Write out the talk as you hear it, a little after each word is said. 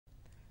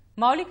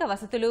మౌలిక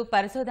వసతులు,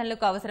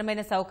 పరిశోధనలకు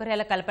అవసరమైన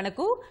సౌకర్యాల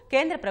కల్పనకు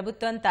కేంద్ర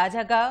ప్రభుత్వం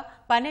తాజాగా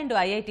 12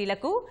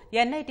 ఐఐటీలకు,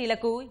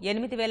 ఎన్ఐటీలకు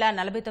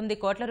 8,049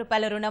 కోట్ల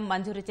రూపాయల రుణం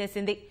మంజూరు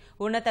చేసింది.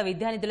 ఉన్నత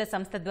విద్యానిధుల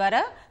సంస్థ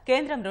ద్వారా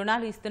కేంద్రం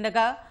రుణాలు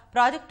ఇస్తుండగా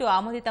ప్రాజెక్టు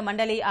ఆమోదిత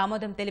మండలి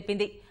ఆమోదం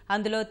తెలిపింది.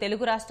 అందులో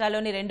తెలుగు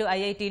రాష్ట్రాల్లోని 2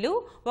 ఐఐటీలు,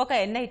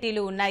 1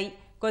 ఎన్ఐటీలు ఉన్నాయి.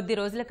 కొద్ది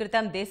రోజుల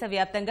క్రితం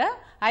దేశవ్యాప్తంగా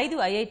 5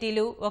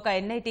 ఐఐటీలు, 1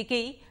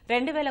 ఎన్ఐటీకి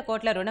 2,000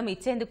 కోట్ల రుణం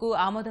ఇచ్చేందుకు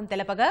ఆమోదం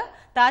తెలపగా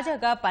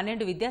తాజాగా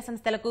 12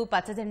 విద్యాసంస్థలకు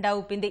పచ్చజెండా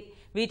ఊపింది.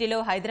 వీటిలో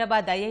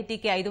హైదరాబాద్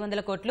ఐఐటీకి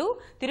 500 కోట్లు,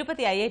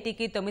 తిరుపతి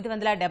ఐఐటీకి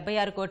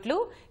 976 కోట్లు,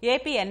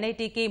 ఏపీ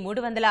ఎన్ఐటీకి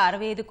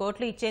 365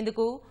 కోట్లు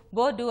ఇచ్చేందుకు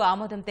బోర్డు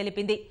ఆమోదం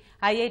తెలిపింది.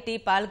 ఐఐటీ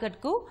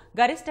పాల్ఘడ్కు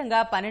గరిష్టంగా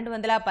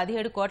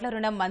 1,217 కోట్ల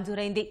రుణం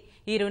మంజూరైంది.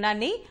 ఈ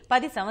రుణాన్ని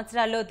 10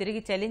 సంవత్సరాల్లో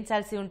తిరిగి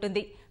చెల్లించాల్సి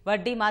ఉంటుంది.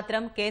 వడ్డీ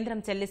మాత్రం కేంద్రం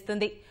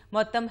చెల్లిస్తుంది.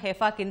 మొత్తం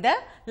హెఫా కింద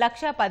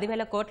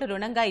 1,10,000 కోట్లు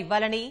రుణంగా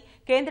ఇవ్వాలని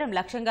కేంద్రం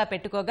లక్ష్యంగా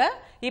పెట్టుకోగా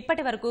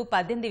ఇప్పటి వరకు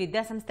 18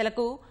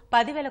 విద్యాసంస్థలకు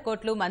 10,000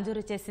 కోట్లు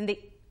మంజూరు చేసింది.